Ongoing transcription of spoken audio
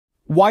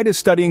Why does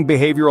studying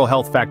behavioral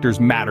health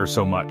factors matter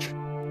so much?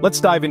 Let's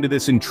dive into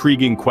this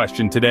intriguing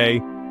question today.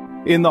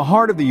 In the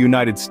heart of the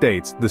United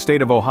States, the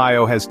state of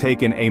Ohio has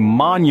taken a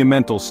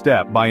monumental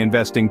step by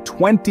investing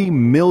 $20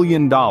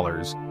 million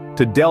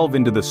to delve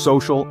into the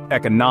social,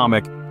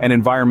 economic, and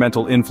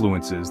environmental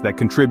influences that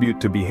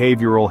contribute to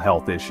behavioral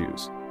health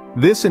issues.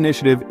 This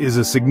initiative is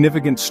a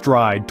significant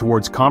stride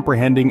towards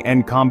comprehending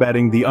and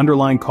combating the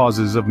underlying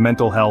causes of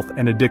mental health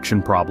and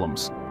addiction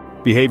problems.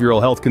 Behavioral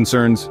health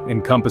concerns,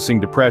 encompassing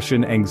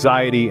depression,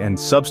 anxiety, and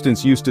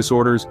substance use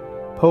disorders,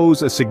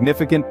 pose a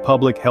significant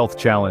public health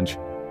challenge.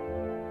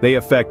 They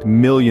affect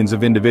millions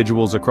of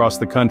individuals across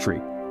the country,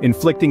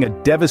 inflicting a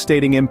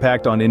devastating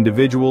impact on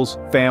individuals,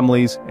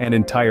 families, and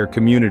entire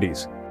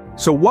communities.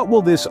 So what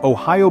will this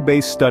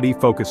Ohio-based study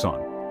focus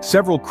on?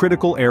 Several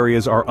critical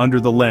areas are under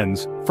the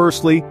lens.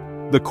 Firstly,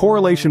 the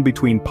correlation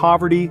between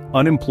poverty,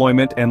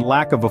 unemployment, and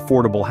lack of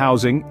affordable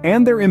housing,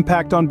 and their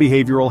impact on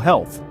behavioral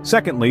health.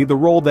 Secondly, the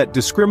role that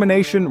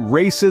discrimination,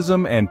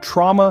 racism, and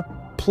trauma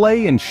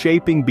play in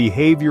shaping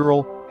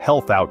behavioral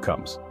health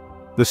outcomes.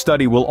 The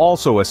study will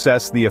also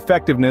assess the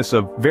effectiveness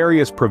of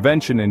various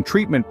prevention and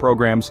treatment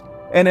programs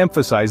and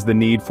emphasize the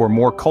need for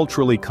more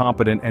culturally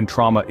competent and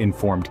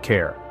trauma-informed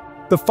care.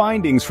 The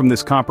findings from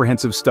this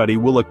comprehensive study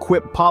will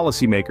equip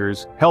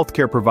policymakers,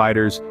 healthcare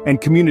providers, and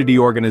community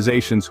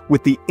organizations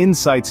with the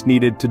insights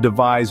needed to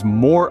devise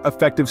more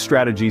effective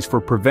strategies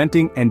for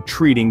preventing and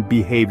treating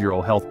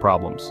behavioral health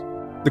problems.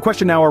 The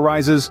question now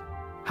arises,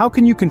 how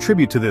can you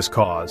contribute to this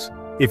cause?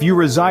 If you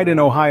reside in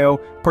Ohio,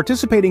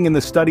 participating in the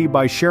study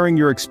by sharing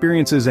your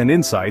experiences and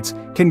insights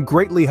can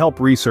greatly help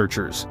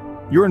researchers.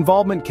 Your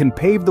involvement can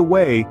pave the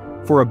way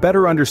for a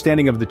better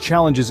understanding of the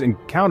challenges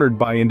encountered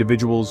by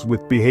individuals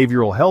with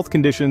behavioral health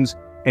conditions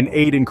and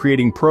aid in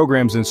creating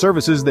programs and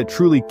services that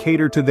truly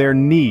cater to their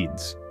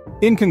needs.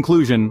 In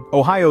conclusion,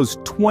 Ohio's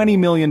 $20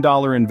 million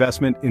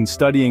investment in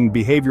studying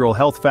behavioral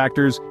health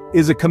factors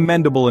is a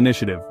commendable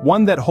initiative,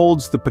 one that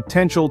holds the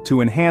potential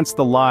to enhance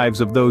the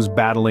lives of those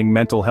battling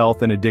mental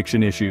health and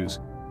addiction issues.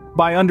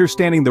 By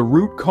understanding the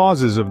root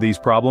causes of these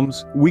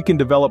problems, we can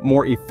develop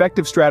more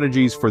effective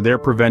strategies for their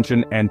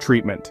prevention and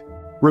treatment.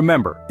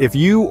 Remember, if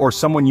you or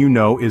someone you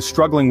know is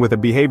struggling with a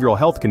behavioral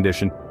health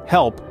condition,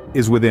 help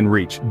is within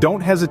reach. Don't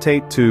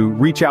hesitate to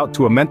reach out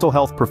to a mental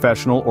health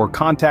professional or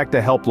contact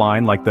a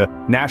helpline like the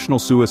National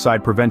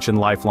Suicide Prevention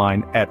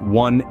Lifeline at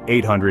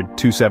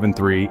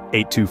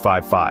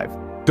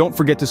 1-800-273-8255. Don't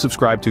forget to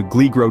subscribe to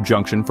Grow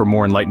Junction for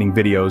more enlightening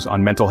videos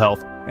on mental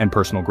health and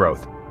personal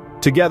growth.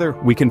 Together,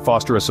 we can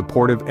foster a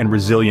supportive and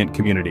resilient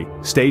community.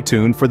 Stay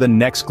tuned for the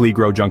next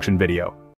Grow Junction video.